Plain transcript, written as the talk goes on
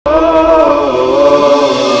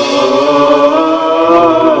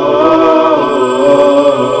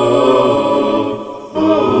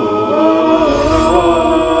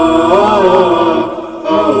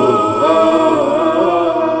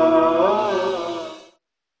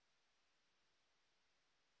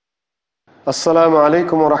السلام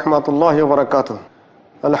عليكم ورحمة الله وبركاته.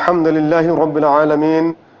 الحمد لله رب العالمين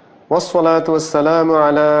والصلاة والسلام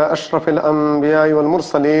على أشرف الأنبياء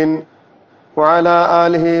والمرسلين وعلى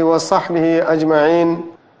آله وصحبه أجمعين.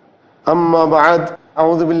 أما بعد،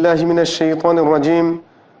 أعوذ بالله من الشيطان الرجيم.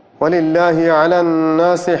 ولله على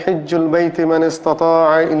الناس حج البيت من استطاع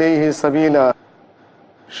إليه سبيلا.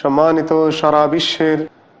 সম্মানিত সারা বিশ্বের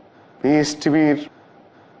পিস টিভির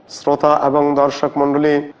শ্রোতা এবং দর্শক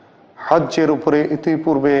মণ্ডলী, হজ্জের উপরে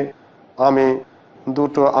ইতিপূর্বে আমি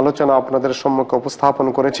দুটো আলোচনা আপনাদের সম্মুখে উপস্থাপন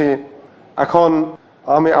করেছি। এখন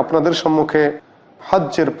আমি আপনাদের সম্মুখে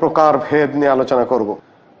হজ্জের প্রকার ভেদ নিয়ে আলোচনা করব।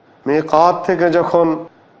 মিকাত থেকে যখন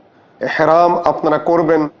ইহরাম আপনারা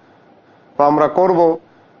করবেন বা আমরা করব,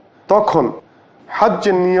 তখন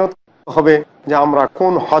হজ্জের নিয়ত হবে যে আমরা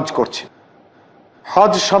কোন হজ করছি।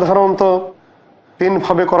 হজ সাধারণত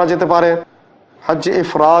তিনভাবে করা যেতে পারে: হজ্জে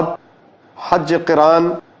ইফরাদ, হজ্জে কিরান,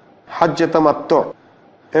 হজ্জে তামাত্তু।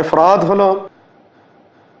 ইফরাদ হলো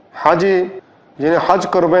হাজি যিনি হজ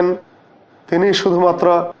করবেন তিনি শুধুমাত্র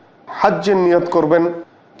হজ্জের নিয়ত করবেন,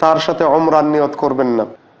 তার সাথে উমরার নিয়ত করবেন না।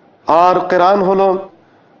 আর কিরান হলো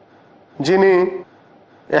যিনি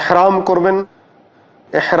ইহরাম করবেন,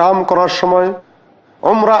 ইহরাম করার সময়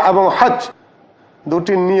উমরা এবং হজ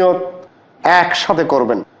দুটি নিয়ত একসাথে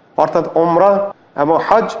করবেন, অর্থাৎ উমরা এবং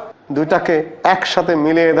হজ দুইটাকে একসাথে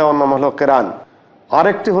মিলিয়ে দেওয়ার নাম হলো কিরান।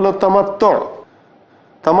 আরেকটি হলো তামাত্তু।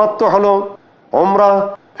 তামাত্তু হলো উমরা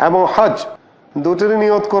এবং হজ দুটিরই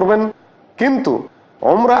নিয়ত করবেন, কিন্তু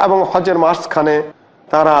উমরা এবং হজের মাঝখানে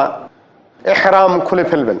তারা ইহরাম খুলে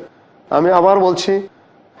ফেলবেন। আমি আবার বলছি,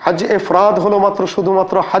 হজ ইফরাদ হলো মাত্র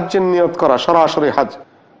শুধুমাত্র হজ্জের নিয়ত করা, সরাসরি হজ।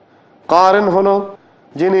 কারিন হলো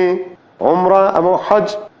যিনি উমরা এবং হজ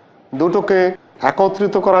দুটোকে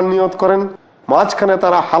একত্রিত করার নিয়ত করেন, মাঝখানে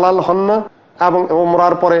তারা হালাল হন না এবং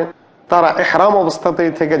উমরার পরে তারা ইহরাম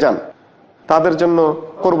অবস্থাতেই থেকে যান। তাদের জন্য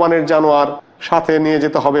কোরবানির জানোয়ার সাথে নিয়ে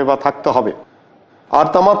যেতে হবে বা থাকতে হবে। আর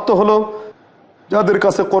তামাত্তু হলো যাদের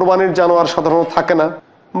কাছে কোরবানির জানোয়ার সাধারণত থাকে না,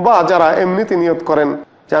 বা যারা এমনিতে নিয়ত করেন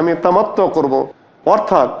যে আমি তামাত্তু করব,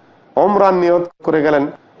 অর্থাৎ উমরার নিয়ত করে গেলেন,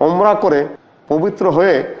 উমরা করে পবিত্র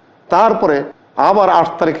হয়ে তারপরে আবার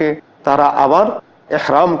 8 তারিখে তারা আবার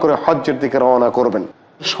ইহরাম করে হজ্জের দিকে রওনা করবেন।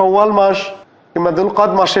 শাওয়াল মাস কিংবা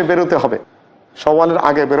দুলকাদ মাসে বেরোতে হবে, শাওয়ালের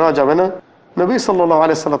আগে বেরোয়া যাবে না। নবী সাল্লাল্লাহু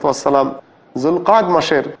আলাইহি সাল্লাম যুলকাদ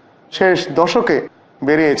মাসের শেষ দশকে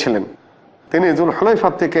বেরিয়েছিলেন। তিনি যুলহুলাইফা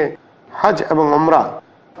থেকে হজ এবং উমরা,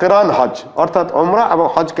 কিরান হজ অর্থাৎ উমরা এবং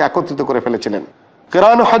হজকে একত্রিত করে ফেলেছিলেন।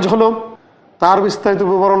 কিরান হজ হলো, তার বিস্তারিত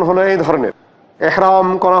বিবরণ হলো এই ধরনের: ইহরাম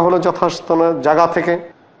করা হলো যথাস্থানে জায়গা থেকে,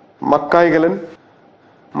 মক্কায় গেলেন,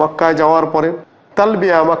 মক্কায় যাওয়ার পরে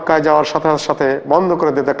তালবিয়া মক্কায় যাওয়ার সাথে সাথে বন্ধ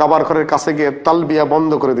করে দিতে, কাবার ঘরের কাছে গিয়ে তালবিয়া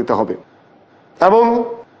বন্ধ করে দিতে হবে। এবং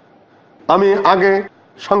আমি আগে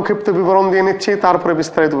সংক্ষিপ্ত বিবরণ দিয়ে নিচ্ছি, তারপরে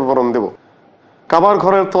বিস্তারিত বিবরণ দেব। কাবার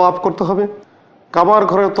ঘরের তোয়াফ করতে হবে, কাবার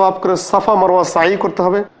ঘরের তোয়াফ করে সাফা মারওয়া সাই করতে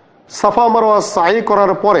হবে। সাফা মারওয়া সাই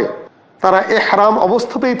করার পরে তারা ইহরাম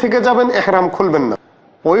অবস্থাতেই থেকে যাবেন, ইহরাম খুলবেন না,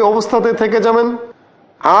 ওই অবস্থাতেই থেকে যাবেন।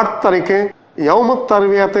 8 তারিখে ইয়াউমুত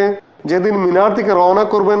তারবিয়াতে যেদিন মিনার দিকে রওনা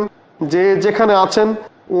করবেন, যে যেখানে আছেন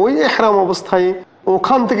ওই ইহরাম অবস্থায়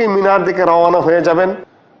ওখান থেকে মিনার দিকে রওনা হয়ে যাবেন।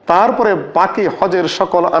 তারপরে বাকি হজের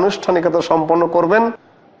সকল আনুষ্ঠানিকতা সম্পন্ন করবেন,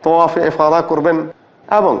 তোয়াফে ইফাদা করবেন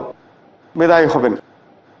এবং বিদায় হবেন,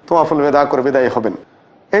 তোয়াফুল বিদা করে বিদায় হবেন।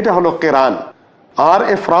 এটা হলো কিরান। আর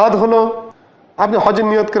ইফরাদ হলো আপনি হজের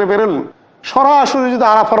নিয়ত করে বেরোলেন, সরাসরি যদি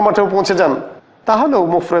আরাফার মাঠেও পৌঁছে যান তাহলেও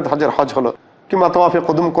মুফরদ হজের হজ হলো, কিংবা তোয়াফে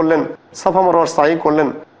কুদুম করলেন, সাফা মারওয়ার সাই করলেন,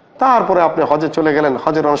 তারপরে আপনি হজে চলে গেলেন,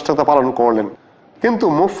 হজের অনুষ্ঠানটা পালন করলেন। কিন্তু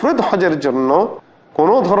মুফরদ হজের জন্য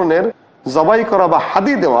কোনো ধরনের জবাই করা বা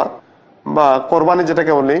হাদি দেওয়া বা কোরবানি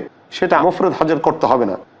যেটাকে বলি, সেটা মুফরদ হজের করতে হবে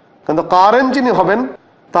না। কিন্তু কারিন যিনি হবেন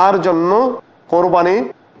তার জন্য কোরবানি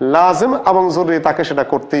লাজিম এবং জরুরি, তাকে সেটা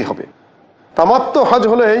করতেই হবে। তামাত্তু হজ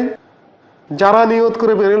হলো এই, যারা নিয়ত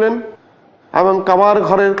করে বেরোলেন এবং কাবার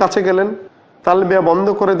ঘরের কাছে গেলেন, তালবিয়া বন্ধ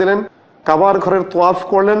করে দিলেন, কাবার ঘরের তোয়াফ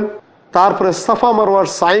করলেন, তারপরে সাফা মারওয়ার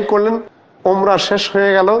সাই করলেন, উমরা শেষ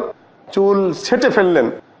হয়ে গেল, চুল ছেটে ফেললেন।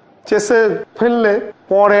 চেষে ফেললে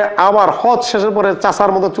পরে আবার হজ শেষের পরে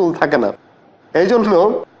চাষার মতো চুল থাকে না। এই জন্য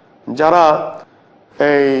যারা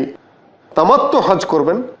এই তামাত্তু হজ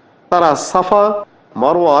করবেন তারা সাফা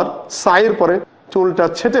মারওয়ার সাইয়ের পরে চুলটা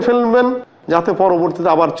ছেটে ফেলবেন, যাতে পরবর্তীতে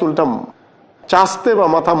আবার চুলটা চাষতে বা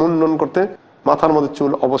মাথা মুন্ডন করতে মাথার মধ্যে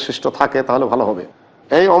চুল অবশিষ্ট থাকে, তাহলে ভালো হবে।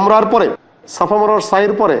 এই উমরার পরে সাফা মারওয়ার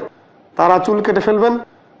সাইয়ের পরে তারা চুল কেটে ফেলবেন,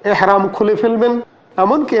 ইহরাম খুলে ফেলবেন।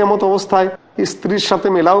 এমনকি এমত অবস্থায় স্ত্রীর সাথে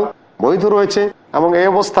মেলাও বৈধ রয়েছে, এবং এই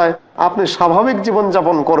অবস্থায় আপনি স্বাভাবিক জীবন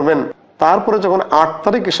যাপন করবেন। তারপরে যখন 8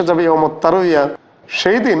 তারিখ এসে যাবে ইয়াউমুত তারবিয়া,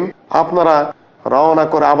 সেই দিন আপনারা রওনা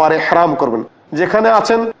করে আবার ইহরাম করবেন। যেখানে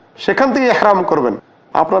আছেন সেখান থেকে ইহরাম করবেন।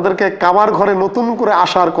 আপনাদেরকে কাবার ঘরে নতুন করে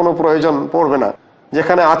আসার কোনো প্রয়োজন পড়বে না।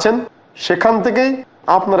 যেখানে আছেন সেখান থেকেই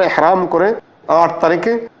আপনারা ইহরাম করে 8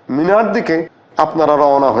 তারিখে মিনার দিকে আপনারা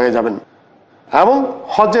রওনা হয়ে যাবেন এবং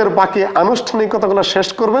হজের বাকি আনুষ্ঠানিকতাগুলো শেষ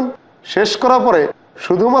করবেন। শেষ করার পরে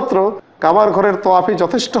শুধুমাত্র কাবার ঘরের তোয়াফই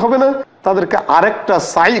যথেষ্ট হবে না, তাদেরকে আরেকটা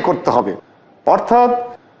সাই করতে হবে। অর্থাৎ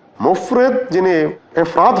মুফরিদ যিনি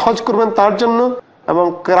ইফরাদ হজ করবেন তার জন্য এবং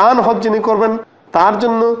কিরান হজ যিনি করবেন তার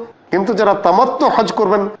জন্য, কিন্তু যারা তামাত্তু হজ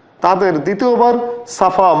করবেন তাদের দ্বিতীয়বার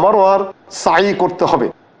সাফা মারওয়ার সাই করতে হবে।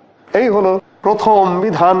 এই হলো প্রথম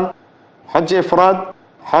বিধান হজ্জে ইফরাদ,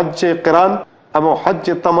 হজ্জে কিরান এবং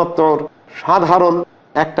হজ্জে তামাত্তুর সাধারণ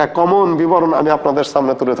একটা কমন বিবরণ আমি আপনাদের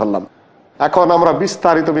সামনে তুলে ধরলাম। এখন আমরা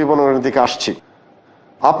বিস্তারিত বিবরণের দিকে আসছি।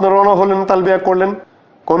 আপনারা রওনা হলেন, তালবিয়া করলেন,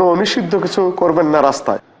 কোনো নিষিদ্ধ কিছু করবেন না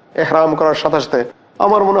রাস্তায়। ইহরাম করার সাথে সাথে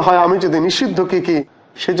আমার মনে হয় আমি যদি নিষিদ্ধ কি কি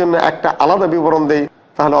সেজন্য একটা আলাদা বিবরণ দেই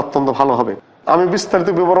তাহলে অত্যন্ত ভালো হবে। আমি বিস্তারিত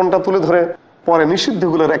বিবরণটা তুলে ধরে পরে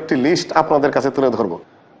নিষিদ্ধগুলোর একটি লিস্ট আপনাদের কাছে তুলে ধরব।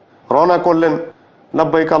 রওনা করলেন,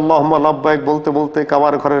 লাব্বাইক আল্লাহুম্মা লাব্বাইক বলতে বলতে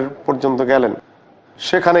কাবার ঘরের পর্যন্ত গেলেন।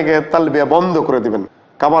 সেখানে গিয়ে তালবিয়া বন্ধ করে দিবেন।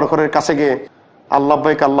 কাবার ঘরের কাছে গিয়ে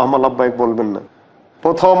আল্লাব্বাইক আল্লাহুম্মা লাব্বাইক বলবেন না।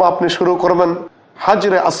 প্রথম আপনি শুরু করবেন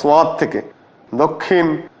হাজরে আসওয়াদ থেকে। দক্ষিণ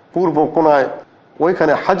পূর্ব কোণায়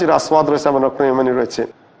ওইখানে হাজরে আসওয়াদ রয়েছে, আমার রকমানি রয়েছে।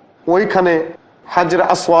 ওইখানে হাজরে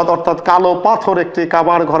আসওয়াদ অর্থাৎ কালো পাথর একটি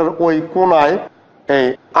কাবার ঘরের ওই কোণায় এই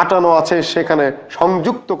আটানো আছে, সেখানে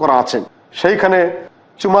সংযুক্ত করা আছে। সেইখানে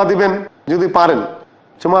চুমা দিবেন, যদি পারেন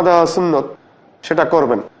চুমা দেওয়া সুন্নত সেটা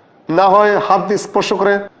করবেন। না হয় হাত দিয়ে স্পর্শ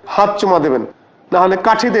করে হাত চুমা দেবেন, না হলে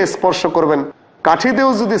কাঠি দিয়ে স্পর্শ করবেন। কাঠি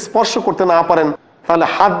দিয়েও যদি স্পর্শ করতে না পারেন তাহলে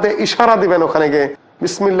হাত দিয়ে ইশারা দিবেন, ওখানে গিয়ে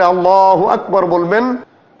বিসমিল্লাহ আল্লাহু আকবার বলবেন,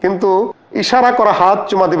 কিন্তু ইশারা করা হাত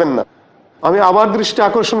চুমা দিবেন না। আমি আবার দৃষ্টি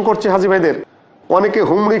আকর্ষণ করছি হাজি ভাইদের, অনেকে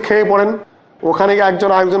হুমড়ি খেয়ে পড়েন, ওখানে গিয়ে একজন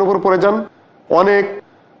আরেকজনের উপর পড়ে যান, অনেক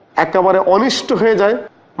একেবারে অনিষ্ট হয়ে যায়।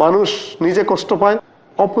 মানুষ নিজে কষ্ট পায়,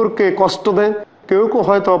 অপরকে কষ্ট দেয়, কেউ কেউ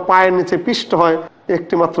হয়তো পায়ের নিচে পিষ্ট হয়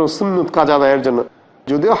একটি মাত্র সুন্নত কাজ আদায়ের জন্য।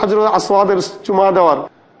 যদিও হজরত আসওয়াদের চুমা দেওয়ার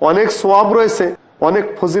অনেক সোয়াব রয়েছে, অনেক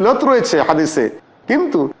ফজিলত রয়েছে হাদিসে,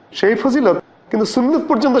 কিন্তু সেই ফজিলত কিন্তু সুন্নত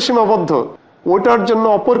পর্যন্ত সীমাবদ্ধ। ওটার জন্য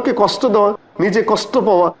অপরকে কষ্ট দেওয়া, নিজে কষ্ট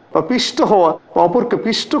পাওয়া বা পিষ্ট হওয়া বা অপরকে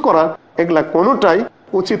পিষ্ট করা, এগুলা কোনোটাই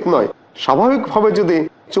উচিত নয়। স্বাভাবিকভাবে যদি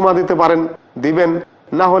চুমা দিতে পারেন দিবেন,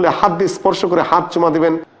 না হলে হাত দিয়ে স্পর্শ করে হাত চুমা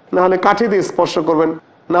দিবেন, না হলে কাঠি দিয়ে স্পর্শ করবেন,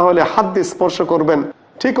 না হলে হাত দিয়ে স্পর্শ করবেন।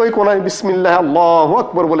 ঠিক ওই কোনায় বিসমিল্লাহ আল্লাহু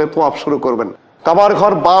আকবার বলে তোয়াফ শুরু করবেন। কাবার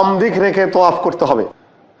ঘর বাম দিক রেখে তোয়াফ করতে হবে।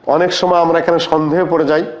 অনেক সময় আমরা এখানে সন্দেহে পড়ে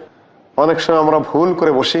যাই, অনেক সময় আমরা ভুল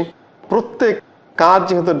করে বসি। প্রত্যেক কাজ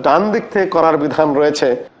যেহেতু ডান দিক থেকে করার বিধান রয়েছে,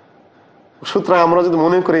 সুতরাং আমরা যদি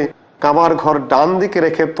মনে করি কাবার ঘর ডান দিকে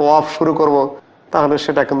রেখে তোয়াফ শুরু করব, তাহলে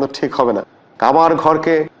সেটা কিন্তু ঠিক হবে না। কাবার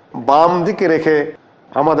ঘরকে বাম দিকে রেখে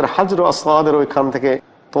আমাদের হাজরে আসওয়াদের ওইখান থেকে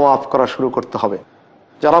তোয়াফ করা শুরু করতে হবে।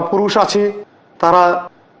 যারা পুরুষ আছি তারা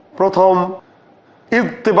প্রথম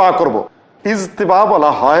ইজতিবা করব। ইজতিবা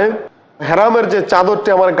বলা হয় হেরামের যে চাদরটি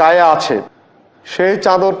আমার গায়ে আছে সেই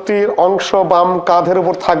চাদরটির অংশ বাম কাঁধের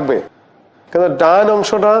উপর থাকবে, কিন্তু ডান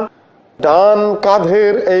অংশটা ডান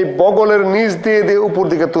কাঁধের এই বগলের নিচ দিয়ে দিয়ে উপর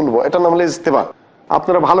দিকে তুলবো। এটা নাম হলো ইজতিবা।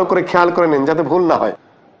 আপনারা ভালো করে খেয়াল করে নিন যাতে ভুল না হয়।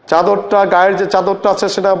 চাদরটা, গায়ের যে চাদরটা আছে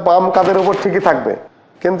সেটা বাম কাঁধের উপর ঠিকই থাকবে,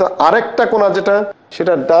 কিন্তু আরেকটা কোণা যেটা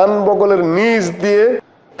সেটা ডান বগলের নিচ দিয়ে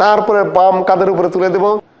তারপরে বাম কাঁধের উপরে তুলে দেব।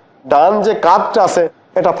 ডান যে কাঁধটা আছে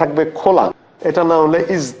এটা থাকবে খোলা। এটা না হলে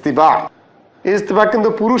ইজতিবা। ইজতিবা কিন্তু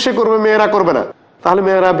পুরুষে করবে, মেয়েরা করবে না, তাহলে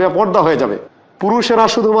মেয়েরা বেপর্দা হয়ে যাবে। পুরুষেরা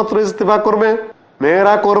শুধুমাত্র ইজতিবা করবে,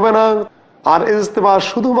 মেয়েরা করবে না। আর ইজতিবা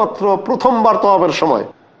শুধুমাত্র প্রথমবার তোয়াফের সময়,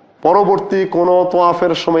 পরবর্তী কোনো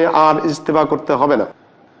তোয়াফের সময় আর ইজতিবা করতে হবে না।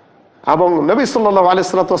 এবং নবী সাল্লাল্লাহু আলাইহি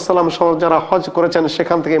সাল্লাম সহ যারা হজ করেছেন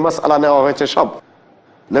সেখান থেকে মাসআলা নেওয়া হয়েছে সব।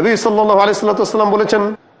 নবী সাল্লাল্লাহু আলাইহি সাল্লাম বলেছেন,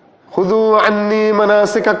 খুযু আন্নী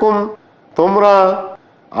মানাসিকাকুম, তোমরা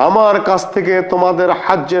আমার কাছ থেকে তোমাদের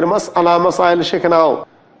হজ্জের মাসআলা মাসাইল শিখে নাও।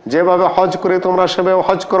 যেভাবে হজ করে তোমরা সেভাবে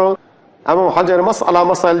হজ করো, এবং হজের মাসআলা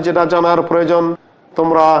মাসাইল যেটা জানার প্রয়োজন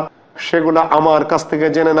তোমরা সেগুলা আমার কাছ থেকে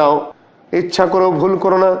জেনে নাও। ইচ্ছা করেও ভুল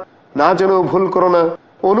করো না, না জেনেও ভুল করো না,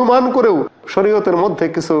 অনুমান করেও শরীয়তের মধ্যে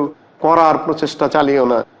কিছু করার প্রচেষ্টা চালিও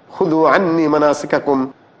না। খুযু আন্নী মানাসিকাকুম,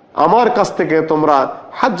 আমার কাছ থেকে তোমরা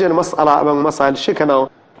হজ্জের মাসআলা এবং মাসাইল শিখে নাও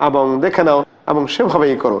এবং দেখে নাও এবং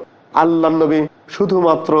সেভাবেই করো। আল্লাহর নবী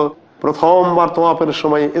শুধুমাত্র প্রথমবার তোয়াফের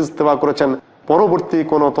সময় ইজতিবা করেছেন, পরবর্তী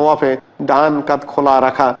কোনো তোয়াফে ডান কাঁধ খোলা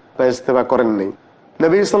রাখা বা ইজতিবা করেননি।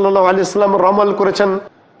 নবী সাল্লাল্লাহু আলাইহি সাল্লাম রমল করেছেন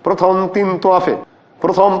প্রথম 3 তোয়াফে।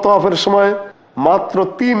 প্রথম তোয়াফের সময় মাত্র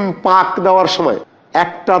 3 পাক দেওয়ার সময়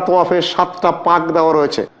একটা তোয়াফে 7টা পাক দেওয়া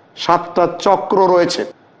রয়েছে, 7টা চক্র রয়েছে।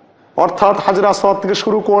 অর্থাৎ হাজরে আসওয়াদ থেকে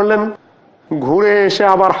শুরু করলেন, ঘুরে এসে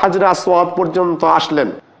আবার হাজরে আসওয়াদ পর্যন্ত আসলেন,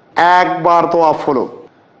 একবার তোয়াফ হলো।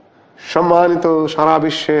 সম্মানিত সারা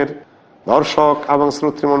বিশ্বের দর্শক এবং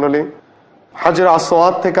শ্রোতৃমণ্ডলী, হাজরে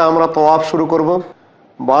আসওয়াদ থেকে আমরা তোয়াফ শুরু করব।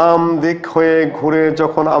 বাম দিক হয়ে ঘুরে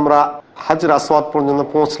যখন আমরা হাজরে আসওয়াদ পর্যন্ত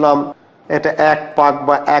পৌঁছলাম, এটা এক পাক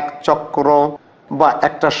বা এক চক্র বা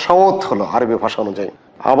একটা শাওত হলো আরবি ভাষা অনুযায়ী।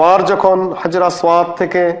 আবার যখন হাজরে আসওয়াদ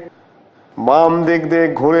থেকে বাম দিক দিয়ে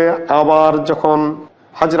ঘুরে আবার যখন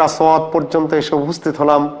হাজরে আসওয়াদ পর্যন্ত এসে উপস্থিত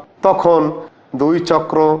হলাম, তখন 2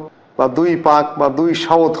 চক্র বা 2 পাক বা 2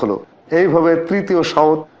 শাওত হলো। এইভাবে তৃতীয়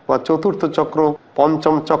শাওত বা চতুর্থ চক্র,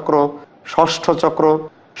 পঞ্চম চক্র, ষষ্ঠ চক্র,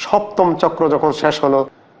 সপ্তম চক্র যখন শেষ হলো,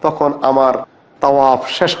 তখন আমার তাওয়াফ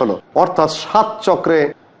শেষ হলো। অর্থাৎ 7 চক্রে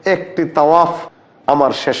একটি তাওয়াফ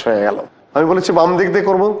আমার শেষ হয়ে গেল। আমি বলেছি বাম দিক দিয়ে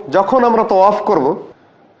করবো। যখন আমরা তাওয়াফ করব,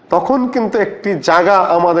 তখন কিন্তু একটি জায়গা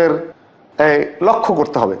আমাদের লক্ষ্য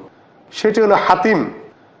করতে হবে। সেটি হলো হাতিম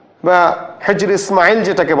বা হেজর ইসমাইল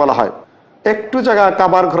যেটাকে বলা হয়। একটু জায়গা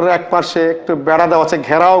কাবার ঘরের এক পাশে একটু বেড়া দেওয়া আছে,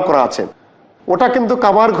 ঘেরাও করা আছে, ওটা কিন্তু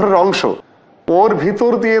কাবার ঘরের অংশ। ওর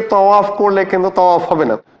ভিতর দিয়ে তাওয়াফ করলে কিন্তু তাওয়াফ হবে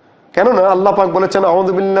না। কেননা আল্লাহ পাক বলেছেন,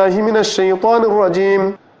 আউযু বিল্লাহি মিনাশ শাইতানির রাজিম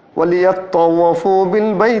ওয়ালিয়াতাওয়াফু বিল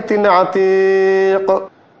বাইতিল আতীক।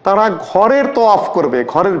 তারা ঘরের তাওয়াফ করবে,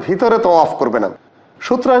 ঘরের ভিতরে তাওয়াফ করবে না।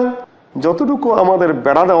 সুতরাং যতটুকু আমাদের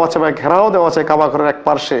বেড়া দেওয়া আছে বা ঘেরাও দেওয়া আছে কাবা ঘরের এক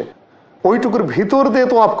পাশে, ওইটুকুর ভিতর দিয়ে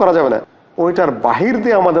তাওয়াফ করা যাবে না, ওইটার বাহির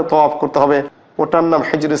দিয়ে আমাদের তাওয়াফ করতে হবে। ওটার নাম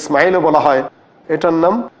হিজর ইসমাইলও বলা হয়, এটার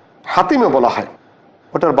নাম হাতিমও বলা হয়।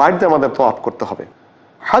 ওটার বাইরে দিয়ে আমাদের তাওয়াফ করতে হবে।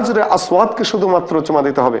 হাজরে আসওয়াদকে শুধুমাত্র চুমা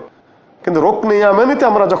দিতে হবে, কিন্তু রুকনে ইয়ামানিতে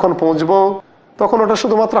আমরা যখন পৌঁছবো, তখন ওটা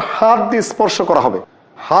শুধুমাত্র হাত দিয়ে স্পর্শ করা হবে।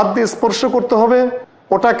 হাত দিয়ে স্পর্শ করতে হবে,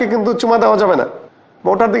 ওটাকে কিন্তু চুমা দেওয়া যাবে না,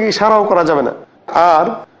 ওটার দিকে ইশারাও করা যাবে না। আর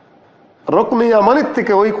রুকনে ইয়ামানির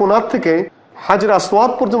থেকে, ওই কোণার থেকে হাজরে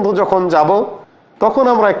আসওয়াদ পর্যন্ত যখন যাব, তখন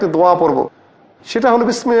আমরা একটি দোয়া পড়ব। সেটা হলো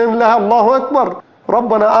বিসমিল্লাহ আল্লাহু আকবার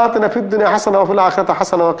রব্বানা আতিনা ফিদ দুনিয়া হাসানা ওয়া ফিল আখিরাতি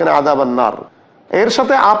হাসানা ওয়া কিনা আযাবান নার। এর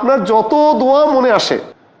সাথে আপনার যত দোয়া মনে আসে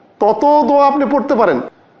তত দোয়া আপনি পড়তে পারেন।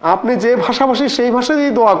 আপনি যে ভাষাভাষী সেই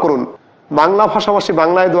ভাষাতেই দোয়া করুন। বাংলা ভাষাভাষী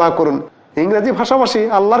বাংলায় দোয়া করুন, ইংরেজি ভাষাভাষী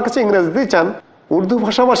আল্লাহর কাছে ইংরেজিতেই চান, উর্দু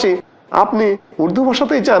ভাষাভাষী আপনি উর্দু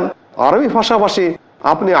ভাষাতেই চান, আরবি ভাষাভাষী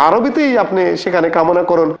আপনি আরবিতেই আপনি সেখানে কামনা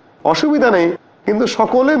করুন, অসুবিধা নেই। কিন্তু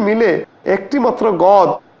সকলে মিলে একটি মাত্র গদ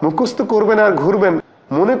মুখস্থ করবেন আর ঘুরবেন,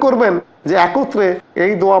 মনে করবেন যে একত্রে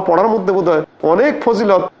এই দোয়া পড়ার মধ্যে বোধহয় অনেক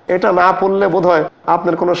ফজিলত, এটা না পড়লে বোধহয়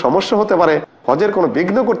আপনার কোনো সমস্যা হতে পারে, হজের কোনো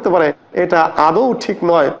বিঘ্ন করতে পারে। এটা আদৌ ঠিক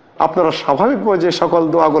নয়। আপনারা স্বাভাবিকভাবে যে সকল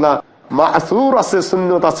দোয়াগুলা মাসুর আছে,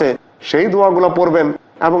 সুন্নত আছে, সেই দোয়াগুলা পড়বেন,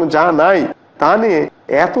 এবং যা নাই তা নিয়ে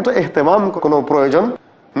এতটা ইহতেমাম কোনো প্রয়োজন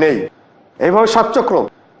নেই। এইভাবে 7 চক্র।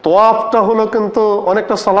 তোয়াফটা হলো কিন্তু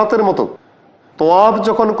অনেকটা সালাতের মতো। তোয়াফ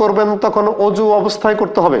যখন করবেন তখন অজু অবস্থায়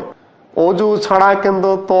করতে হবে। অজু ছাড়া কিন্তু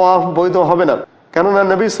তোয়াফ বৈধ হবে না। কেননা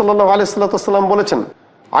নবী সাল্লাল্লাহু আলাইহি ওয়াসাল্লাম বলেছেন,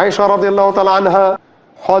 আয়েশা রাদিয়াল্লাহু তাআলা আনহা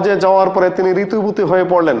হজে যাওয়ার পরে তিনি ঋতুবতী হয়ে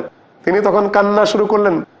পড়লেন। তিনি তখন কান্না শুরু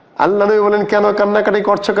করলেন। আল্লাহ নবী বলেন, কেন কান্নাকাটি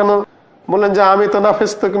করছো কেন? বললেন যে আমি তো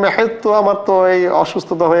নাফিস্তু কিমা হিত্তু, আমার তো এই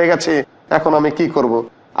অসুস্থতা হয়ে গেছে, এখন আমি কি করব?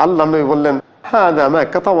 আল্লাহ নবী বললেন, হাযা মা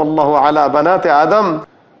কাতাবাল্লাহু আলা বানাতি আদম,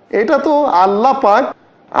 এটা তো আল্লাহ পাক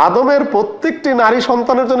আদমের প্রত্যেকটি নারী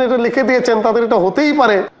সন্তানের জন্য এটা লিখে দিয়েছেন, তাদের এটা হতেই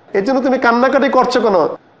পারে, এর জন্য তুমি কান্নাকাটি করছো কেন?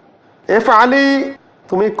 এফ আলী,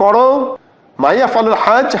 তুমি করো, মাইয়া ফালুল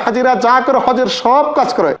হাজ, হাজিরা যা করে হজের সব কাজ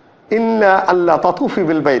করে, ইল্লা আল্লাহ তাতুফি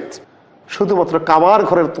বিল বাইত, শুধুমাত্র কাবার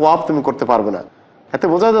ঘরের তোয়াফ তুমি করতে পারবে না। এতে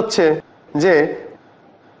বোঝা যাচ্ছে যে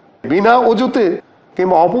বিনা অজুতে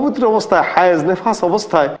কিংবা অপবিত্র অবস্থায়, হায়েজ নেফাস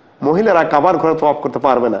অবস্থায় মহিলারা কাবার ঘরে তোয়াফ করতে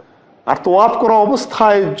পারবে না। আর তোয়াফ করা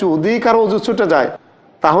অবস্থায় যদি কারো অজু ছুটে যায়,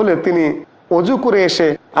 তাহলে তিনি অজু করে এসে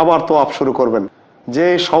আবার তোয়াফ শুরু করবেন। যে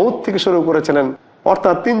সাউথ থেকে শুরু করেছিলেন,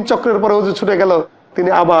 অর্থাৎ 3 চক্রের পরে অজু ছুটে গেল, তিনি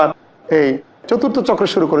আবার এই 4র্থ চক্র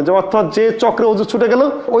শুরু করেন, অর্থাৎ যে চক্রে অজু ছুটে গেল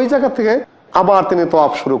ওই জায়গা থেকে আবার তিনি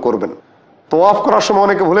তোয়াফ শুরু করবেন। তোয়াফ করার সময়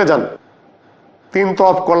অনেকে ভুলে যান, 3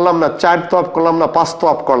 তোয়াফ করলাম না, 4 তোয়াফ করলাম না, 5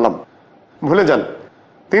 তোয়াফ করলাম, ভুলে যান।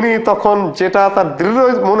 তিনি তখন যেটা তার দৃঢ়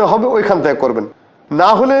মনে হবে ওইখান থেকে করবেন, না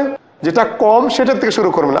হলে যেটা কম সেটার থেকে শুরু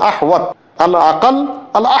করবেন। আহওয়াত আল আকাল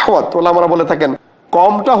আল আহওয়াত ওলামারা বলে থাকেন,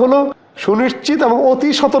 কমটা হলো সুনিশ্চিত এবং অতি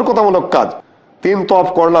সতর্কতামূলক কাজ। 3 তোয়াফ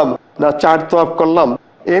করলাম না 4 তোয়াফ করলাম,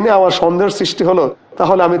 এনে আমার সন্দেহের সৃষ্টি হলো,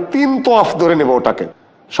 তাহলে আমি 3 তোয়াফ ধরে নেব। ওটাকে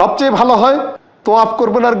সবচেয়ে ভালো হয় তোয়াফ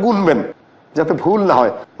করবেন আর গুনবেন, যাতে ভুল না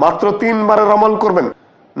হয়। মাত্র 3 বারের রমল করবেন।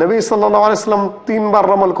 নবী সাল্লাল্লাহু আলাইহি ওয়াসাল্লাম 3 বার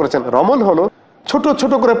রমল করেছেন। রমল হলো ছোট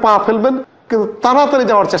ছোট করে পা ফেলবেন, কিন্তু তাড়াতাড়ি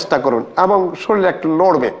যাওয়ার চেষ্টা করুন এবং শরীর একটু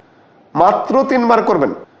লড়বে। মাত্র 3 বার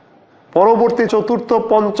করবেন। পরবর্তী চতুর্থ,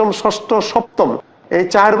 পঞ্চম, ষষ্ঠ, সপ্তম এই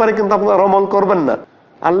 4 বারে কিন্তু আপনারা রমল করবেন না।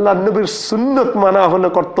 আল্লাহ নবীর সুন্নত মানা হলো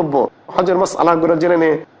কর্তব্য। হজের মাসআলাগুলো জেনে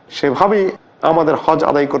নিয়ে সেভাবেই আমাদের হজ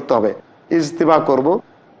আদায় করতে হবে। ইজতিবা করব,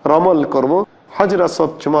 রমল করব, হজরা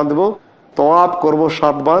সদ চুমা দেব, তওয়াফ করব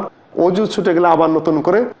 7 বার, অজু ছুটে গেলে আবার নতুন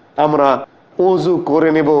করে আমরা অজু করে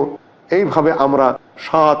নেব। এইভাবে আমরা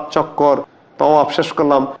 7 চক্কর তওয়াফ শেষ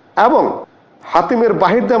করলাম। এবং হাতিমের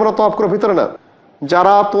বাহির দিয়ে আমরা তওয়াফ করব, ভিতরে না।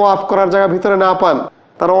 যারা তওয়াফ করার জায়গা ভিতরে না পান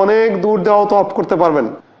তারা অনেক দূর দেওয়া তওয়াফ করতে পারবেন।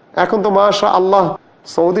 এখন তো মাশাআল্লাহ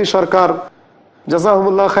সৌদি সরকার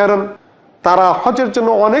জাযাহুমুল্লাহ খায়রান, তারা হজের জন্য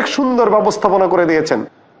অনেক সুন্দর ব্যবস্থাপনা করে দিয়েছেন।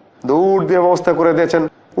 দূর দিয়ে ব্যবস্থা করে দিয়েছেন,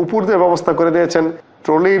 উপর দিয়ে ব্যবস্থা করে দিয়েছেন,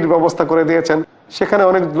 ট্রলির ব্যবস্থা করে দিয়েছেন। সেখানে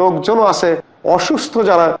অনেক লোকজনও আছে, অসুস্থ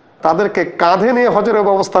যারা, তাদেরকে কাঁধে নিয়ে হজের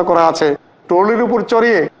ব্যবস্থা করা আছে। ট্রলির উপর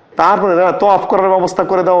চড়িয়ে তারপরে তওয়াফ করার ব্যবস্থা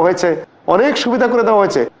করে দেওয়া হয়েছে, অনেক সুবিধা করে দেওয়া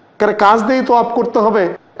হয়েছে। কারণ কাজ দিয়েই তওয়াফ করতে হবে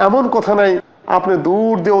এমন কথা নাই। আপনি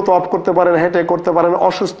দূর দিয়েও তওয়াফ করতে পারেন, হেঁটে করতে পারেন,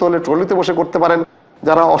 অসুস্থ হলে ট্রলিতে বসে করতে পারেন,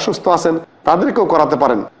 যারা অসুস্থ আছেন তাদেরকেও করাতে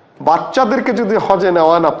পারেন। বাচ্চাদেরকে যদি হজে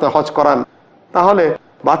নেওয়ান, আপনি হজ করান, তাহলে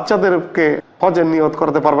বাচ্চাদেরকে হজের নিয়ত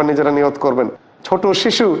করতে পারবেন, নিজেরা নিয়ত করবেন। ছোট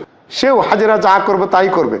শিশু, সেও হাজিরা যা করবে তাই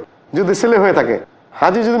করবে যদি ছেলে হয়ে থাকে।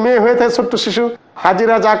 হাজি যদি মেয়ে হয়ে থাকে, ছোট্ট শিশু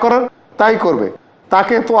হাজিরা যা করার তাই করবে,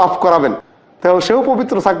 তাকে তওয়াফ করাবেন। তাও সেও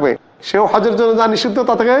পবিত্র থাকবে, সেও হজের জন্য যা নিষিদ্ধ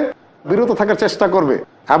তা থেকে বিরত থাকার চেষ্টা করবে,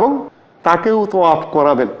 এবং তাকেও তওয়াফ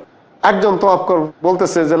করাবেন। একজন তওয়াফ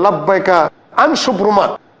বলতেছে যে লাব্বাইকা আন শুবরুমা।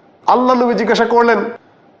 আল্লাহ নবী জিজ্ঞাসা করলেন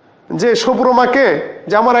যে শুবরুমাকে,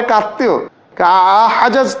 যে আমার এক আত্মীয়,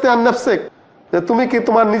 হাজাজতে আন নাফসিক, যে তুমি কি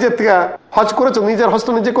তোমার নিজের থেকে হজ করেছো, নিজের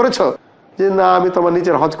হজটা নিজে করেছো? যে না, আমি তোমার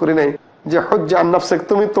নিজের হজ করি নাই। যে হজ্জে আন নাফসিক,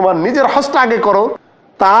 তুমি তোমার নিজের হজটা আগে করো,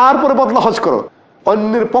 তারপরে বদলা হজ করো।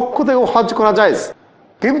 অন্যের পক্ষ থেকে হজ করা যায়,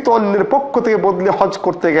 কিন্তু অন্যের পক্ষ থেকে বদলে হজ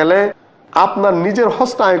করতে গেলে আপনার নিজের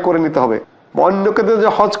হজটা আগে করে নিতে হবে। অন্যকে যে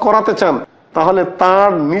হজ করাতে চান, তাহলে তার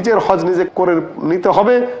নিজের হজ নিজে করে নিতে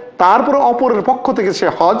হবে, তারপরে অপরের পক্ষ থেকে সে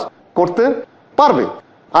হজ করতে পারবে।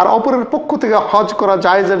 আর অপরের পক্ষ থেকে হজ করা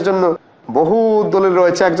জায়েজের জন্য বহু দলিল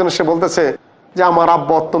রয়েছে। একজন সে বলতেছে যে আমার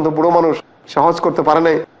আব্বা অত্যন্ত বুড়ো মানুষ, সে হজ করতে পারে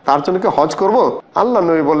নাই, তার জন্য কি হজ করব? আল্লাহ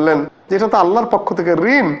নবী বললেন যে এটা তো আল্লাহর পক্ষ থেকে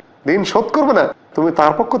ঋণ শোধ করবে না, তুমি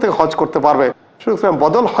তার পক্ষ থেকে হজ করতে পারবে। সুতরাং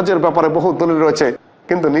বদল হজের ব্যাপারে বহু দলিল রয়েছে,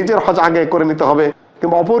 কিন্তু নিজের হজ আগে করে নিতে হবে।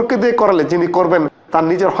 কিন্তু অপরকে দিয়ে করালে, যিনি করবেন তার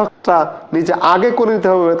নিজের হজটা নিজে আগে করে নিতে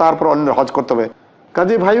হবে, তারপর অন্যের হজ করতে হবে।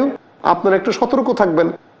 কাজে ভাইও আপনারা একটু সতর্ক থাকবেন,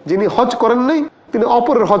 যিনি হজ করেন নাই তিনি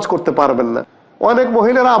অপরের হজ করতে পারবেন না। অনেক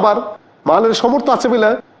মহিলারা আবার মালের সামর্থ্য আছে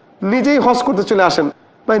বলে নিজেই হজ করতে চলে আসেন।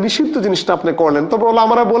 ভাই, নিষিদ্ধ জিনিসটা আপনি করলেন। তবে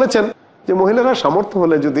ওলামারা বলেছেন যে মহিলারা সামর্থ্য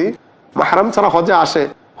হলে যদি মাহরাম ছাড়া হজে আসে,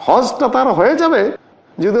 হজটা তার হয়ে যাবে,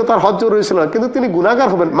 যদিও তার হজ রয়েছিল, কিন্তু তিনি গুনাহগার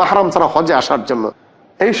হবেন মাহরাম ছাড়া হজে আসার জন্য।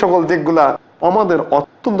 এই সকল দিকগুলা আমাদের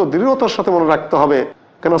অত্যন্ত দৃঢ়তার সাথে মনে রাখতে হবে,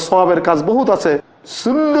 কেন সওয়াবের কাজ বহুত আছে।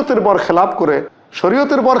 সুন্নতের বর খেলাপ করে,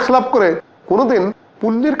 শরীয়তের বর খেলাপ করে কোনোদিন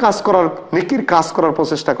পুণ্যের কাজ করার, নেকির কাজ করার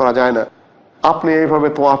প্রচেষ্টা করা যায় না। আপনি এইভাবে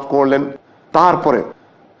তওয়াফ করলেন, তারপরে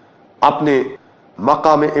আপনি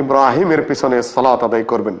মাকামে ইব্রাহিমের পিছনে সালাত আদায়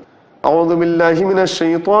করবেন। আউযু বিল্লাহি মিনাশ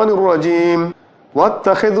শাইতানির রাজীম।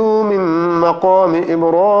 ওয়াত্তাখিযু মিন মাকামি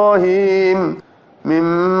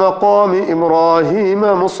ইব্রাহিম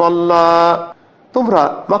মুসাল্লা। তোমরা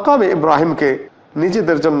মাকামে ইব্রাহিমকে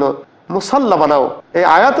নিজেদের জন্য মুসাল্লা বানাও। এই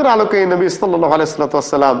আয়াতের আলোকে নবী সাল্লাল্লাহু আলাইহি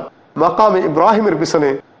ওয়াসাল্লাম মাকামে ইব্রাহিমের পিছনে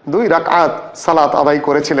 2 রাকাত সালাত আদায়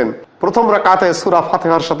করেছিলেন। প্রথম রাকাতে সূরা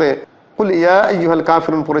ফাতিহার সাথে কুল ইয়া আইয়ুহাল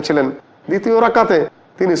কাফিরুন পড়েছিলেন। দ্বিতীয় রাকাতে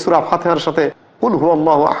তিনি সূরা ফাতিহার সাথে কুল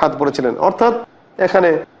হুয়াল্লাহু আহাদ পড়েছিলেন। অর্থাৎ এখানে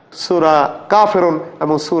সূরা কাফিরুন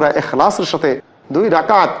এবং সূরা ইখলাসের সাথে 2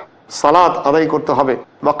 রাকাত সালাত আদায় করতে হবে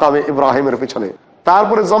মাকামে ইব্রাহিমের পিছনে।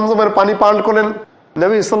 তারপরে জমজমের পানি পান করলেন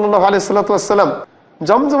নবী সাল্লাল্লাহু আলাইহি ওয়াসাল্লাম।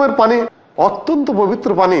 জমজমের পানি অত্যন্ত পবিত্র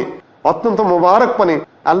পানি, অত্যন্ত মুবারক পানি।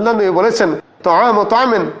 আল্লাহ নবী বলেছেন তুআমু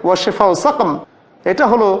তুআমিন ওয়া শিফাউ সাকম। এটা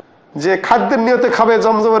হলো যে খাদ্যের নিয়তে খাবে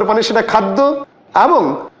জমজমের পানি, সেটা খাদ্য, এবং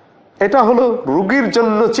এটা হলো রোগীর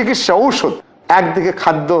জন্য চিকিৎসা, ঔষধ। একদিকে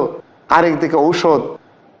খাদ্য, আরেকদিকে ঔষধ।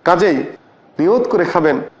 কাজেই নিয়ত করে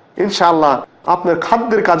খাবেন, ইনশাআল্লাহ আপনার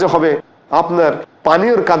খাদ্যের কাজে হবে, আপনার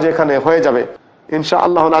পানীয়র কাজে এখানে হয়ে যাবে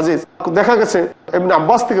ইনশাআল্লাহ আজিজ। দেখা গেছে ইবনে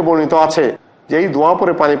আব্বাস থেকে বর্ণিত আছে যে এই দোয়া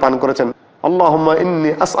পরে পানি পান করেছেন, আল্লাহুম্মা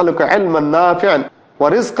ইন্নী আসআলুকা ইলমান নাফিআন ওয়া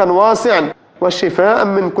রিজকান ওয়াসিআন ওয়া শিফাআন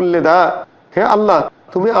মিন কুল্লি দা। হে আল্লাহ,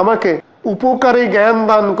 তুমি আমাকে উপকারী জ্ঞান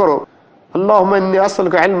দান করো। আল্লাহুম্মা ইন্নী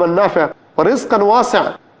আসআলুকা ইলমান নাফিআন ওয়া রিজকান ওয়াসিআন,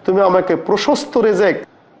 তুমি আমাকে প্রশস্ত রিজিক,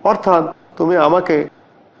 অর্থাৎ তুমি আমাকে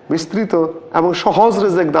বিস্তৃত এবং সহজ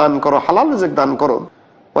রিজিক দান করো, হালাল রিজিক দান করো।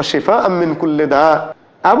 ওয়া শিফাআন মিন কুল্লি দা,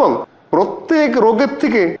 এবং প্রত্যেক রোগের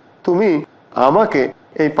থেকে তুমি আমাকে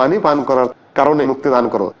এই পানি পান করার কারণে মুক্তি দান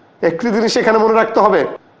করো। একটি জিনিস এখানে মনে রাখতে হবে,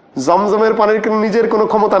 জমজমের পানির কিন্তু নিজের কোনো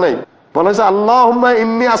ক্ষমতা নাই। বলা হয়েছে আল্লাহুম্মা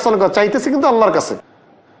ইন্নী আসআলুকা, চাইতেছি কিন্তু আল্লাহর কাছে।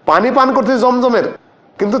 পানি পান করতে জমজমের,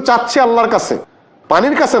 কিন্তু চাচ্ছি আল্লাহর কাছে,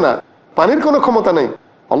 পানির কাছে না। পানির কোনো ক্ষমতা নেই।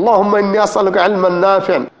 আল্লাহুম্মা ইন্নী আসআলুকা ইলমান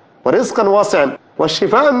নাফিআন ওয়া রিজকান ওয়াসিআন ওয়া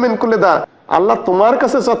শিফাআন মিন কুল্লি দা। আল্লাহ তোমার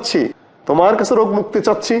কাছে চাচ্ছি, তোমার কাছে রোগ মুক্তি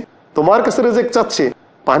চাচ্ছি, তোমার কাছে রিজিক চাচ্ছি,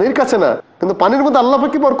 পানির কাছে না। কিন্তু পানির মধ্যে আল্লাহ পাক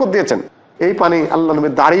কি বরকত দিয়েছেন। এই পানি আল্লাহ নবী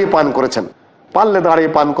দাঁড়িয়ে পান করেছেন। পারলে দাঁড়িয়ে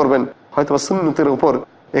পান করবেন, হয়তো সুন্নতের উপর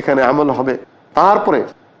এখানে আমল হবে। তারপরে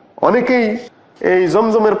অনেকেই এই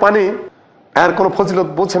জমজমের পানি এর কোনো ফজিলত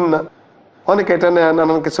বোঝেন না, অনেকে এটা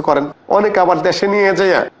নানান কিছু করেন। অনেকে আবার দেশে নিয়ে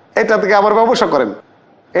যায় এটা থেকে আবার ব্যবসা করেন,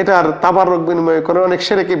 এটার তাবারুক বিনিময় করে অনেক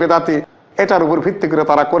শিরকি বিদআতি এটার উপর ভিত্তি করে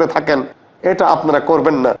তারা করে থাকেন। এটা আপনারা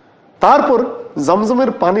করবেন না। তারপর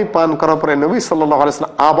জমজমের পানি পান করার পরে নবী সাল্লাল্লাহু আলাইহি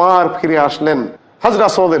ওয়াসাল্লাম আবার ফিরে আসলেন হযরত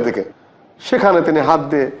আসওয়াদের দিকে। সেখানে তিনি হাত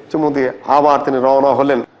দিয়ে চুমু দিয়ে আবার তিনি রওনা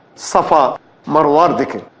হলেন সাফা মারওয়ার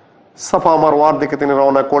দিকে। সাফা মারওয়ার দিকে তিনি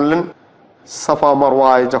রওনা করলেন। সাফা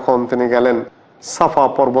মারওয়ায় যখন তিনি গেলেন, সাফা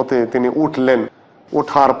পর্বতে তিনি উঠলেন।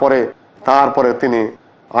 উঠার পরে তারপরে তিনি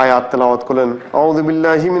আয়াত তেলাওয়াত করলেন, আউযু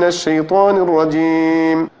বিল্লাহি মিনাশ শাইতানির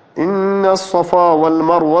রাজীম, ইন্নাস সাফা ওয়াল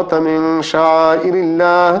মারওয়াতা মিন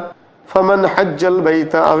শাআইরিল্লাহ ফামান হাজ্জাল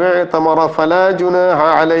বাইতা আও ইতামারা ফালা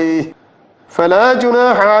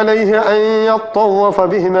জুনাহা আলাইহি আন ইয়াতাওয়াফা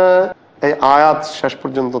বিহিমা। এই আয়াত শেষ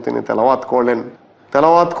পর্যন্ত তিনি তেলাওয়াত করলেন।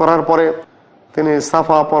 তেলাওয়াত করার পরে তিনি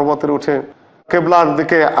সাফা পর্বতের উঠে কিবলার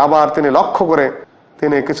দিকে আবার তিনি লক্ষ্য করে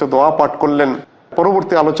তিনি কিছু দোয়া পাঠ করলেন।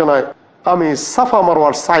 পরবর্তী আলোচনায় আমি সাফা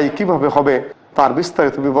মারওয়ার সাই কিভাবে হবে তার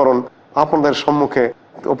বিস্তারিত বিবরণ আপনাদের সম্মুখে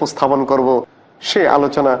উপস্থাপন করব। সেই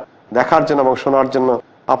আলোচনা দেখার জন্য এবং শোনার জন্য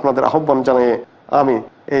আপনাদের আহ্বান জানিয়ে আমি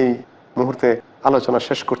এই মুহূর্তে আলোচনা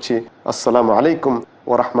শেষ করছি। আসসালামু আলাইকুম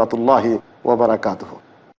ওয়া রাহমাতুল্লাহি ওয়া বারাকাতুহু।